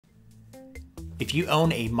if you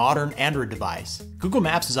own a modern Android device, Google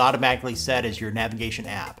Maps is automatically set as your navigation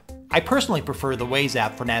app. I personally prefer the Waze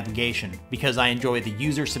app for navigation because I enjoy the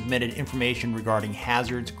user-submitted information regarding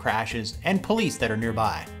hazards, crashes, and police that are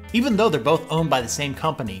nearby. Even though they're both owned by the same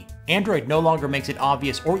company, Android no longer makes it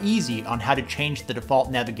obvious or easy on how to change the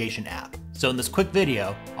default navigation app. So in this quick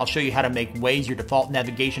video, I'll show you how to make Waze your default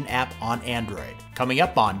navigation app on Android. Coming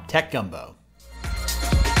up on Tech Gumbo.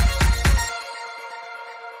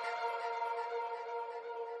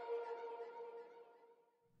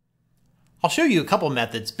 I'll show you a couple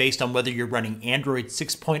methods based on whether you're running Android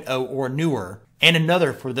 6.0 or newer, and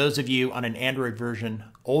another for those of you on an Android version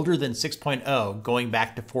older than 6.0 going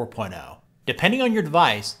back to 4.0. Depending on your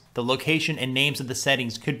device, the location and names of the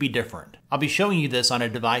settings could be different. I'll be showing you this on a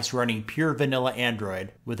device running pure vanilla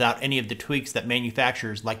Android without any of the tweaks that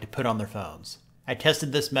manufacturers like to put on their phones. I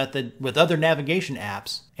tested this method with other navigation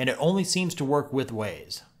apps, and it only seems to work with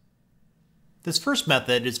Waze. This first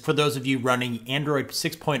method is for those of you running Android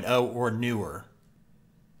 6.0 or newer.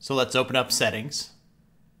 So let's open up Settings.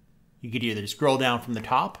 You could either scroll down from the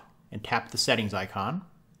top and tap the Settings icon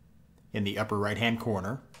in the upper right-hand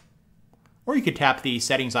corner, or you could tap the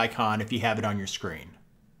Settings icon if you have it on your screen.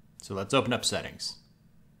 So let's open up Settings.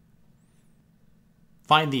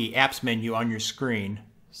 Find the Apps menu on your screen.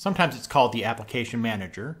 Sometimes it's called the Application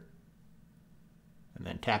Manager, and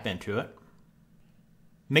then tap into it.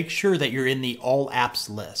 Make sure that you're in the All Apps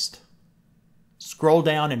list. Scroll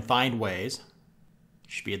down and find Waze. It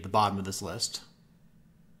should be at the bottom of this list.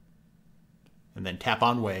 And then tap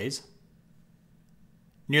on Waze.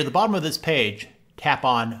 Near the bottom of this page, tap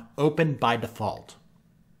on Open by Default.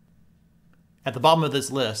 At the bottom of this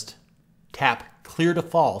list, tap Clear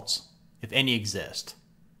Defaults if any exist.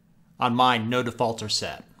 On mine, no defaults are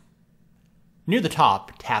set. Near the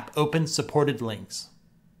top, tap Open Supported Links.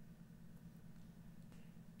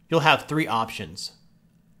 You'll have three options.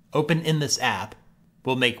 Open in this app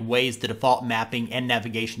will make Waze the default mapping and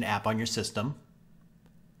navigation app on your system.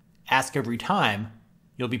 Ask every time,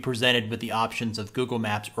 you'll be presented with the options of Google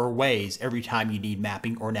Maps or Waze every time you need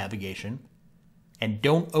mapping or navigation. And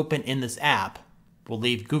don't open in this app will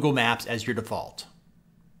leave Google Maps as your default.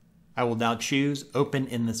 I will now choose Open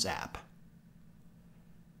in this app.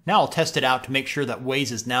 Now I'll test it out to make sure that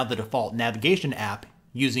Waze is now the default navigation app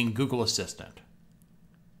using Google Assistant.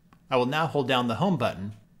 I will now hold down the Home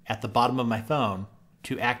button at the bottom of my phone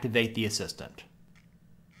to activate the assistant.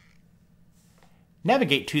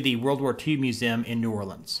 Navigate to the World War II Museum in New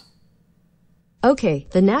Orleans. Okay,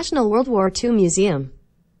 the National World War II Museum.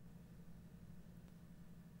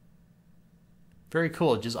 Very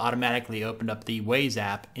cool, it just automatically opened up the Waze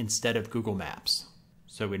app instead of Google Maps.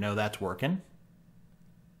 So we know that's working.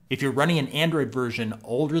 If you're running an Android version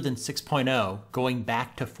older than 6.0 going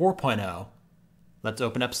back to 4.0, let's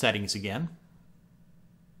open up Settings again.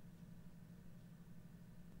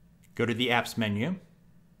 Go to the Apps menu.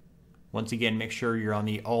 Once again, make sure you're on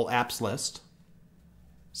the All Apps list.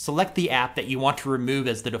 Select the app that you want to remove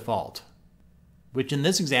as the default, which in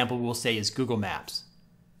this example we'll say is Google Maps.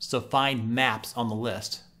 So find Maps on the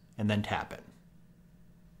list and then tap it.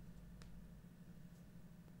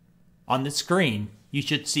 On this screen, you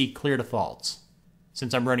should see Clear Defaults.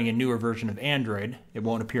 Since I'm running a newer version of Android, it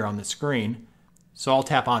won't appear on the screen. So I'll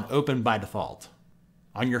tap on Open by Default.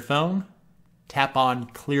 On your phone, tap on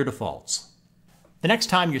Clear Defaults. The next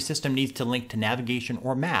time your system needs to link to navigation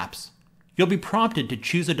or maps, you'll be prompted to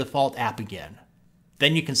choose a default app again.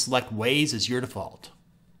 Then you can select Waze as your default.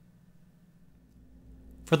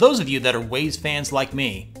 For those of you that are Waze fans like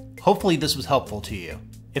me, hopefully this was helpful to you.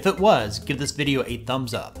 If it was, give this video a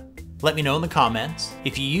thumbs up. Let me know in the comments.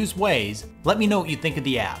 If you use Waze, let me know what you think of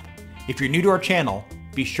the app. If you're new to our channel,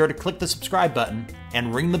 be sure to click the subscribe button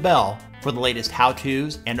and ring the bell for the latest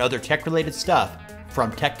how-tos and other tech-related stuff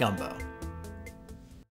from Tech Gumbo.